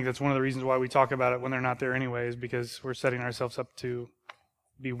 and I think that's one of the reasons why we talk about it when they're not there anyway, is because we're setting ourselves up to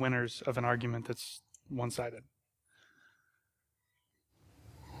be winners of an argument that's one-sided.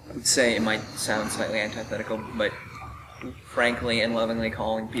 I would say it might sound slightly antithetical, but frankly and lovingly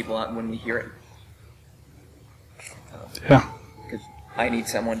calling people out when we hear it. Because I need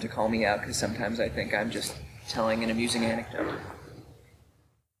someone to call me out, because sometimes I think I'm just telling an amusing anecdote.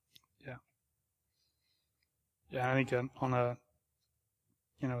 Yeah, I think on a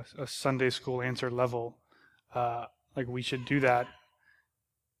Sunday school answer level, like we should do that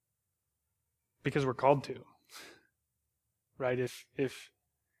because we're called to, right? If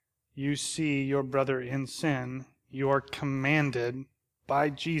you see your brother in sin, you are commanded by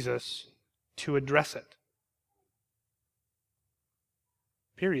Jesus to address it.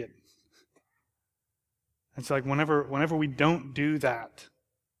 Period. It's like whenever we don't do that,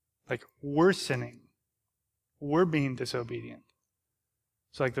 like we're sinning. We're being disobedient.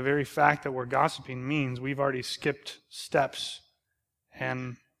 So like the very fact that we're gossiping means we've already skipped steps,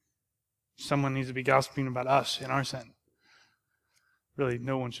 and someone needs to be gossiping about us in our sin. Really,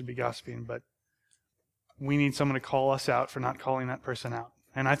 no one should be gossiping, but we need someone to call us out for not calling that person out.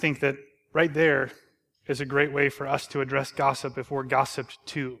 And I think that right there is a great way for us to address gossip if we're gossiped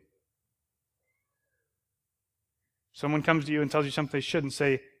to. Someone comes to you and tells you something they shouldn't,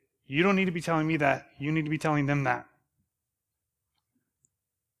 say, you don't need to be telling me that. You need to be telling them that.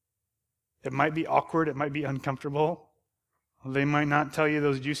 It might be awkward. It might be uncomfortable. They might not tell you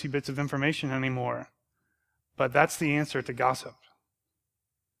those juicy bits of information anymore. But that's the answer to gossip.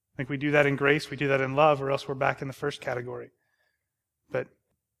 I think we do that in grace. We do that in love, or else we're back in the first category. But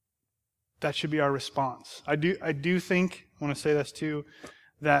that should be our response. I do think, I want to say this too,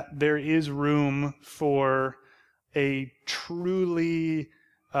 that there is room for a truly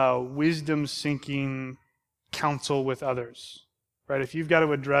wisdom-sinking counsel with others, right? If you've got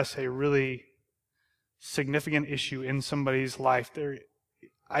to address a really significant issue in somebody's life,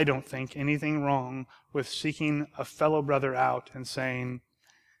 I don't think anything wrong with seeking a fellow brother out and saying,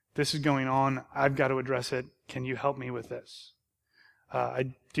 this is going on, I've got to address it, can you help me with this?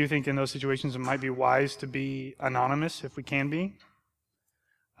 I do think in those situations it might be wise to be anonymous if we can be.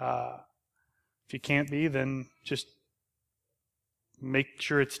 If you can't be, then just make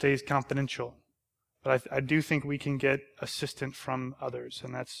sure it stays confidential. But I do think we can get assistance from others,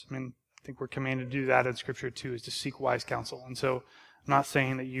 and I think we're commanded to do that in Scripture too, is to seek wise counsel. And so I'm not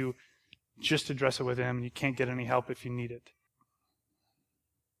saying that you just address it with them and you can't get any help if you need it.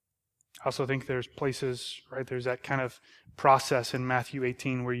 I also think there's places, right, there's that kind of process in Matthew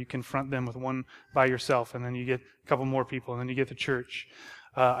 18 where you confront them with one by yourself, and then you get a couple more people, and then you get the church.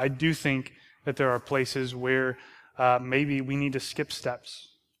 I do think that there are places where maybe we need to skip steps.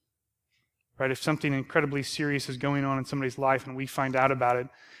 Right? If something incredibly serious is going on in somebody's life and we find out about it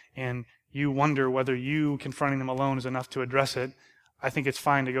and you wonder whether you confronting them alone is enough to address it, I think it's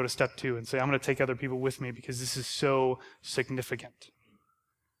fine to go to step 2 and say, I'm going to take other people with me because this is so significant.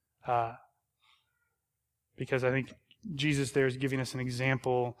 Because I think Jesus there is giving us an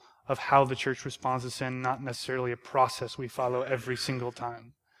example of how the church responds to sin, not necessarily a process we follow every single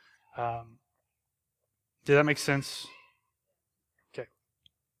time. Did that make sense? Okay.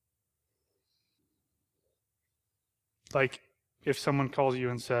 Like, if someone calls you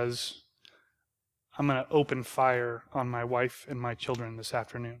and says, I'm going to open fire on my wife and my children this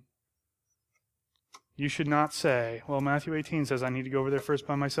afternoon. You should not say, well, Matthew 18 says I need to go over there first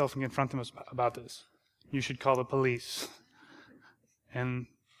by myself and confront them about this. You should call the police and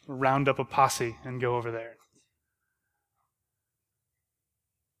round up a posse and go over there.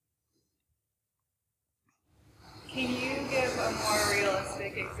 Can you give a more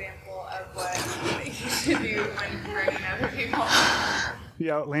realistic example of what The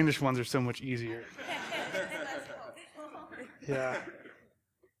outlandish ones are so much easier. Yeah.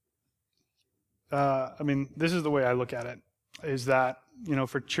 I mean, this is the way I look at it, is that,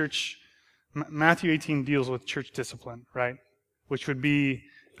 for church, Matthew 18 deals with church discipline, right? Which would be,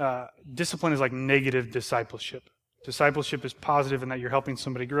 discipline is like negative discipleship. Discipleship is positive in that you're helping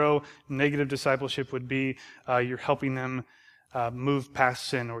somebody grow. Negative discipleship would be you're helping them move past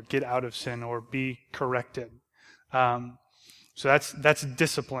sin or get out of sin or be corrected. So that's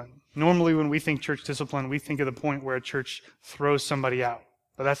discipline. Normally when we think church discipline, we think of the point where a church throws somebody out.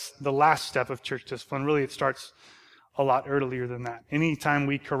 But that's the last step of church discipline. Really, it starts a lot earlier than that. Anytime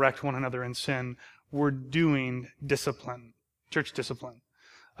we correct one another in sin, we're doing discipline, church discipline,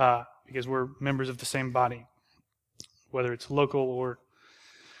 because we're members of the same body, whether it's local or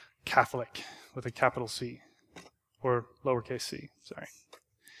Catholic with a capital C or lowercase c, sorry.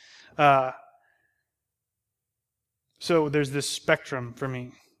 So there's this spectrum for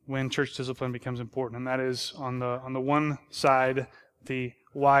me when church discipline becomes important, and that is on the one side, the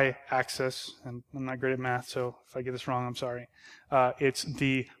y-axis, and I'm not great at math, so if I get this wrong, I'm sorry. It's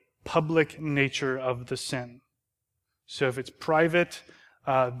the public nature of the sin. So if it's private,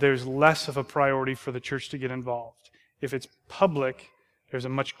 there's less of a priority for the church to get involved. If it's public, there's a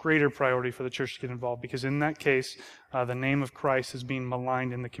much greater priority for the church to get involved, because in that case, the name of Christ is being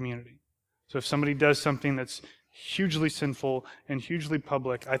maligned in the community. So if somebody does something that's hugely sinful and hugely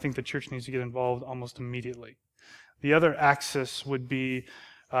public, I think the church needs to get involved almost immediately. The other axis would be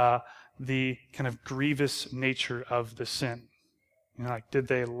the kind of grievous nature of the sin. Like, did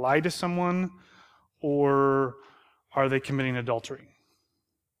they lie to someone, or are they committing adultery?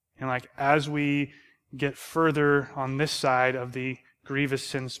 And like, as we get further on this side of the grievous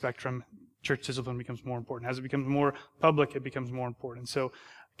sin spectrum, church discipline becomes more important. As it becomes more public, it becomes more important. So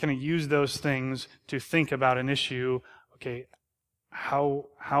kind of use those things to think about an issue. Okay,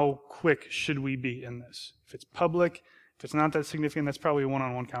 how quick should we be in this? If it's public, if it's not that significant, that's probably a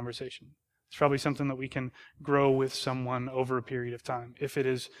one-on-one conversation. It's probably something that we can grow with someone over a period of time. If it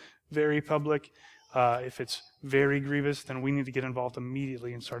is very public, if it's very grievous, then we need to get involved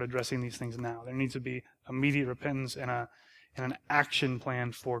immediately and start addressing these things now. There needs to be immediate repentance and an action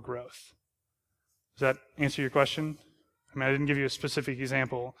plan for growth. Does that answer your question? I mean, I didn't give you a specific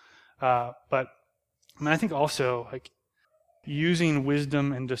example, but I think also like using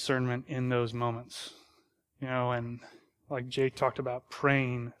wisdom and discernment in those moments, and like Jake talked about,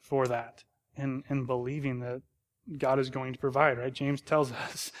 praying for that and believing that God is going to provide, right? James tells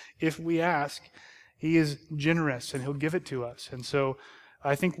us if we ask, he is generous and he'll give it to us. And so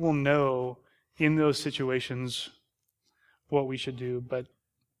I think we'll know in those situations what we should do. But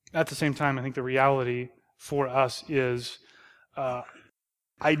at the same time, I think the reality for us is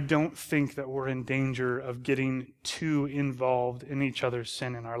I don't think that we're in danger of getting too involved in each other's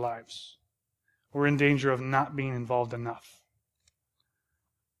sin in our lives. We're in danger of not being involved enough.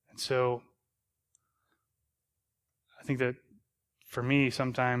 And so I think that for me,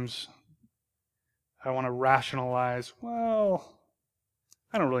 sometimes I want to rationalize, well,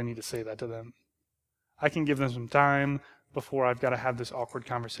 I don't really need to say that to them. I can give them some time before I've got to have this awkward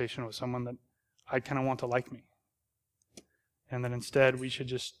conversation with someone that I kind of want to like me. And that instead we should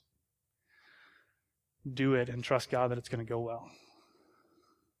just do it and trust God that it's going to go well.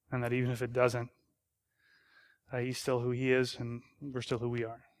 And that even if it doesn't, he's still who he is and we're still who we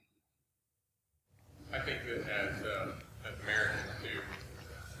are. I think that as Americans too,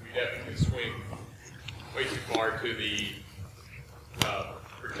 we definitely swing way too far to the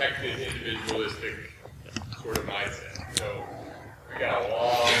protected, individualistic sort of mindset. So we got a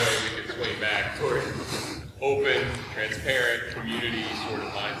long way we can swing back toward open, transparent, community sort of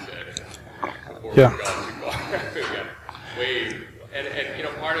mindset before we've gone too far. We've got way,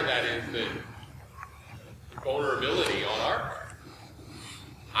 and part of that is the vulnerability on our part.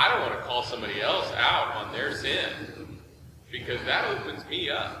 I don't want to call somebody else out on their sin because that opens me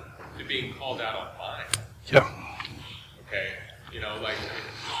up to being called out on mine. Yeah. Okay?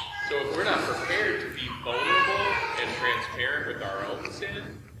 So if we're not prepared to be vulnerable and transparent with our own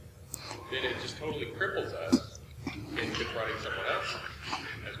sin, then it just totally cripples us in confronting someone else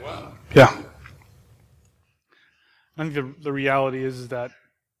as well. Yeah. I think the reality is that,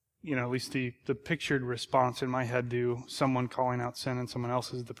 at least the pictured response in my head to someone calling out sin and someone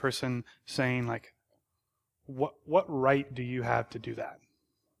else is the person saying, like, what right do you have to do that?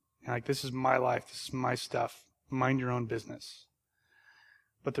 Like, this is my life, this is my stuff, mind your own business.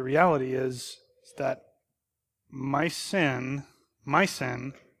 But the reality is that my sin,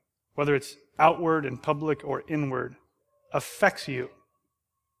 whether it's outward and public or inward, affects you.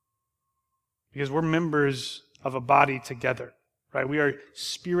 Because we're members of a body together, right? We are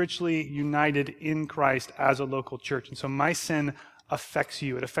spiritually united in Christ as a local church. And so my sin affects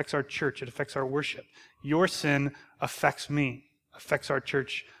you. It affects our church. It affects our worship. Your sin affects me, affects our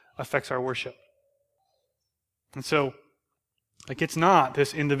church, affects our worship. And so, it's not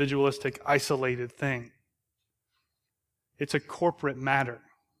this individualistic, isolated thing. It's a corporate matter.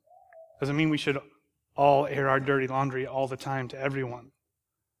 Doesn't mean we should all air our dirty laundry all the time to everyone.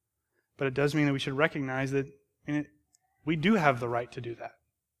 But it does mean that we should recognize that we do have the right to do that,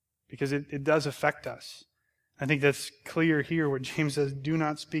 because it does affect us. I think that's clear here where James says, do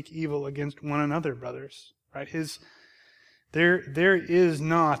not speak evil against one another, brothers. Right? There is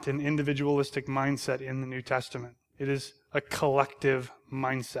not an individualistic mindset in the New Testament. It is a collective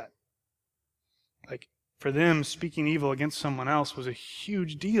mindset. For them, speaking evil against someone else was a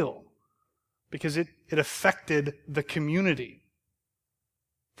huge deal because it affected the community.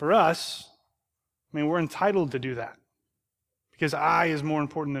 For us, we're entitled to do that because I is more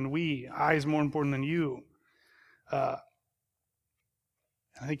important than we. I is more important than you. I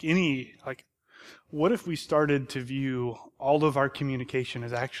think what if we started to view all of our communication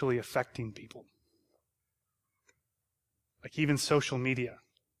as actually affecting people? Even social media.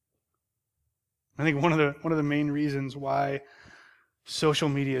 I think one of the main reasons why social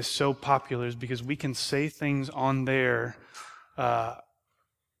media is so popular is because we can say things on there that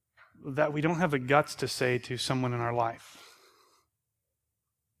we don't have the guts to say to someone in our life.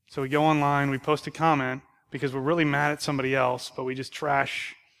 So we go online, we post a comment because we're really mad at somebody else, but we just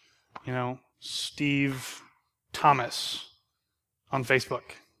trash, Steve Thomas on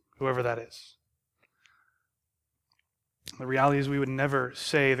Facebook, whoever that is. The reality is we would never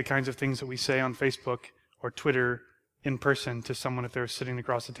say the kinds of things that we say on Facebook or Twitter in person to someone if they were sitting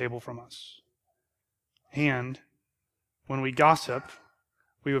across the table from us. And when we gossip,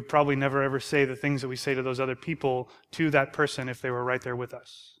 we would probably never ever say the things that we say to those other people to that person if they were right there with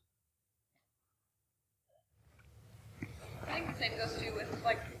us. I think the same goes too with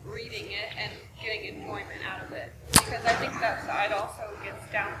reading it and getting enjoyment out of it, because I think that side also gets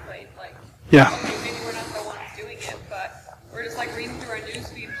downplayed. Okay, maybe we're not the ones doing it, but we're just reading through our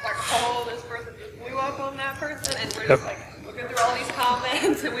newsfeed, oh, this person just blew up on that person, and we're just looking through all these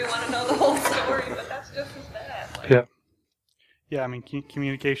comments, and we want to know the whole story, but that's just as bad. Yeah.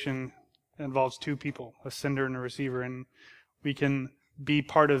 Communication involves two people, a sender and a receiver, and we can be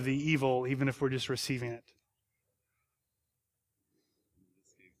part of the evil even if we're just receiving it.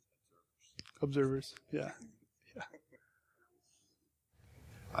 Observers, yeah.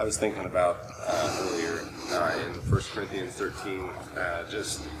 I was thinking about earlier in 1 Corinthians 13,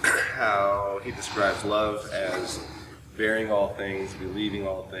 just how he describes love as bearing all things, believing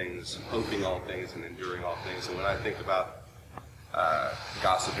all things, hoping all things, and enduring all things. And when I think about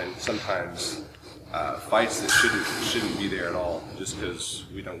gossip and sometimes fights that shouldn't be there at all, just because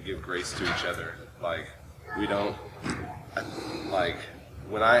we don't give grace to each other. We don't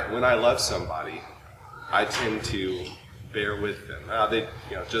when I love somebody, I tend to bear with them.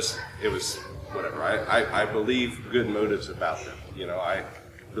 It was whatever. I believe good motives about them. I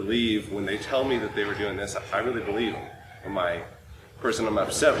believe when they tell me that they were doing this, I really believe them. And my person I'm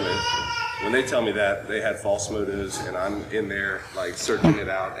upset with, when they tell me that, they had false motives, and I'm in there searching it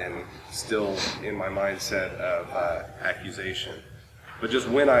out and still in my mindset of accusation. But just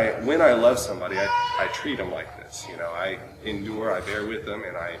when I love somebody, I treat them like this. I endure, I bear with them,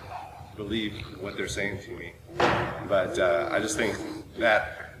 and I believe what they're saying to me. But I just think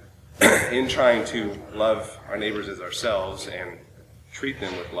that in trying to love our neighbors as ourselves and treat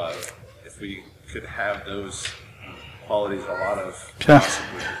them with love, if we could have those qualities, a lot of gossip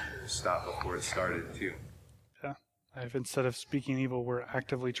would stop before it started too. Yeah. If instead of speaking evil, we're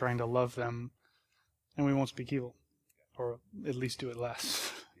actively trying to love them, and we won't speak evil. Or at least do it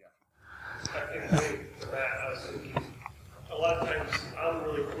less. I think I was thinking, a lot of times I'm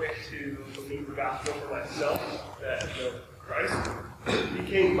really quick to believe the gospel for myself, that Christ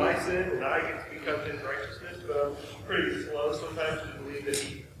became my sin and I get to become his righteousness, but I'm pretty slow sometimes to believe that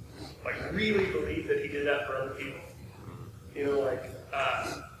he, really believe that he did that for other people.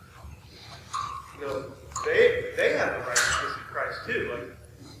 They have the righteousness of Christ too,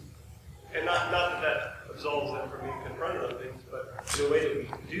 and not that absolves them from being confronted on things, but the way that we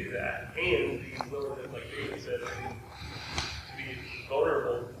can do that and be willing to, like David said, to be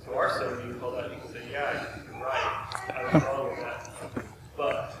vulnerable to our sin, you can call that, you can say, yeah, you're right, I was wrong in that.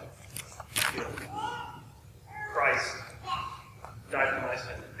 But, Christ died for my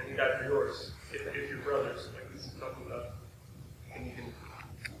sin, and he died for yours. If you're brothers, like this is talking about, and you can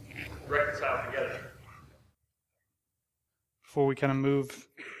reconcile together. Before we kind of move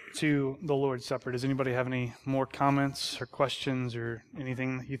to the Lord's Supper. Does anybody have any more comments or questions or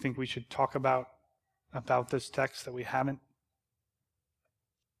anything that you think we should talk about this text that we haven't?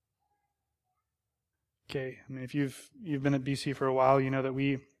 Okay, I mean, if you've been at BC for a while, you know that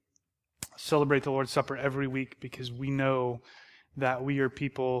we celebrate the Lord's Supper every week because we know that we are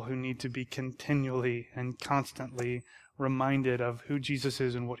people who need to be continually and constantly reminded of who Jesus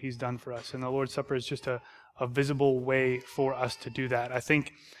is and what he's done for us. And the Lord's Supper is just a visible way for us to do that. I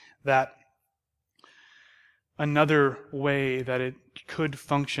think that another way that it could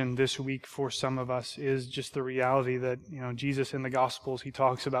function this week for some of us is just the reality that, Jesus in the Gospels, he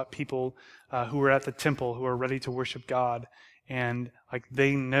talks about people who are at the temple, who are ready to worship God, and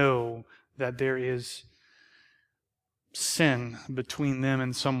they know that there is sin between them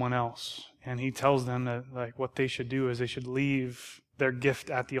and someone else. And he tells them that what they should do is they should leave their gift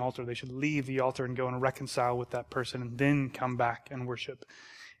at the altar. They should leave the altar and go and reconcile with that person and then come back and worship.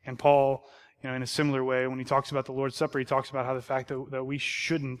 And Paul, in a similar way, when he talks about the Lord's Supper, he talks about how the fact that we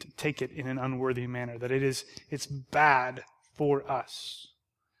shouldn't take it in an unworthy manner, that it's bad for us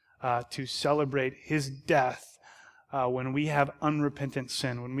to celebrate his death when we have unrepentant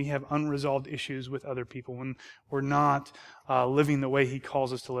sin, when we have unresolved issues with other people, when we're not living the way he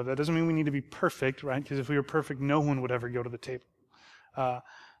calls us to live. That doesn't mean we need to be perfect, right? Because if we were perfect, no one would ever go to the table.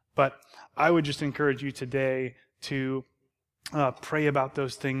 But I would just encourage you today to pray about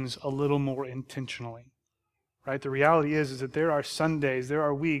those things a little more intentionally, right? The reality is that there are Sundays, there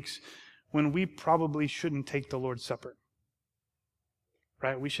are weeks when we probably shouldn't take the Lord's Supper,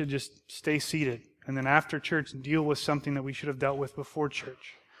 right? We should just stay seated and then after church deal with something that we should have dealt with before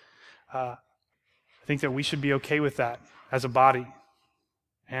church. I think that we should be okay with that as a body.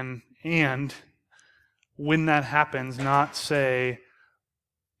 And when that happens, not say,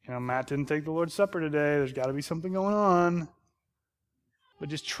 Matt didn't take the Lord's Supper today, there's got to be something going on. But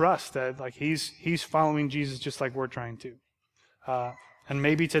just trust that he's following Jesus just like we're trying to. And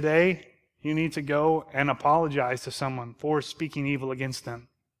maybe today you need to go and apologize to someone for speaking evil against them.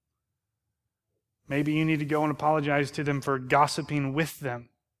 Maybe you need to go and apologize to them for gossiping with them.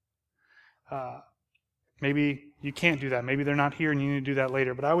 Maybe you can't do that. Maybe they're not here and you need to do that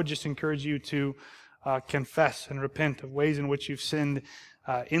later. But I would just encourage you to confess and repent of ways in which you've sinned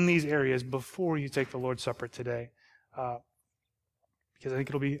in these areas before you take the Lord's Supper today. Because I think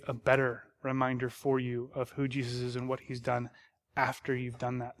it'll be a better reminder for you of who Jesus is and what he's done after you've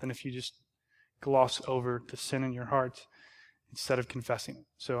done that than if you just gloss over the sin in your heart instead of confessing it.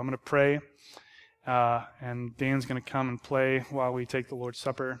 So I'm going to pray, and Dan's going to come and play while we take the Lord's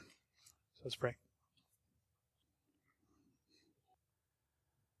Supper. So let's pray.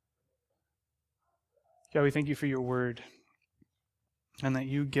 God, we thank you for your word and that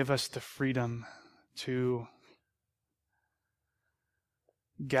you give us the freedom to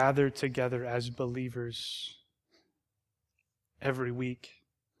gather together as believers every week.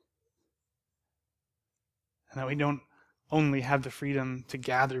 And that we don't only have the freedom to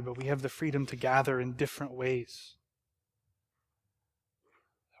gather, but we have the freedom to gather in different ways.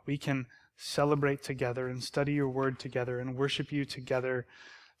 We can celebrate together and study your word together and worship you together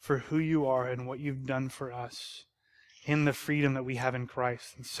for who you are and what you've done for us in the freedom that we have in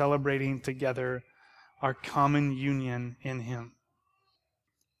Christ, and celebrating together our common union in him.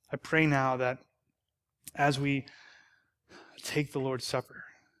 I pray now that as we take the Lord's Supper,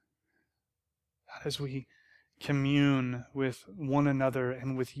 as we commune with one another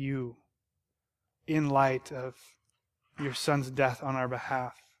and with you in light of your Son's death on our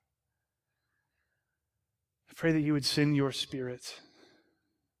behalf, I pray that you would send your Spirit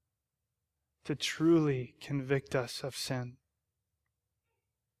to truly convict us of sin.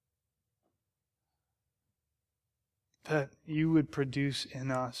 That you would produce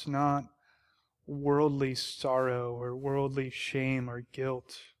in us not worldly sorrow or worldly shame or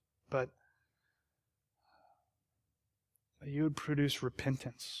guilt, but that you would produce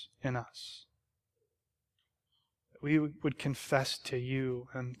repentance in us. That we would confess to you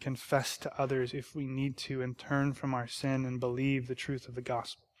and confess to others if we need to, and turn from our sin and believe the truth of the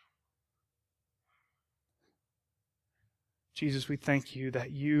gospel. Jesus, we thank you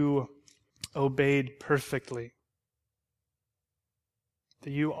that you obeyed perfectly,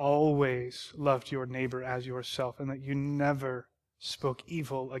 that you always loved your neighbor as yourself, and that you never spoke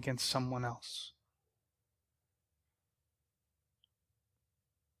evil against someone else.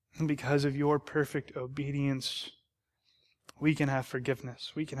 And because of your perfect obedience, we can have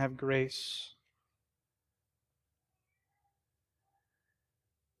forgiveness, we can have grace.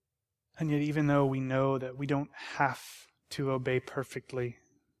 And yet, even though we know that we don't have to obey perfectly,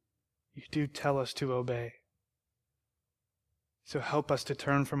 you do tell us to obey. So help us to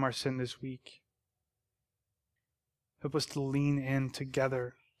turn from our sin this week. Help us to lean in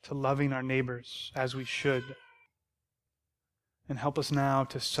together to loving our neighbors as we should. And help us now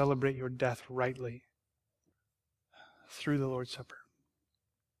to celebrate your death rightly through the Lord's Supper.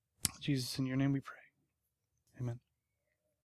 Jesus, in your name we pray.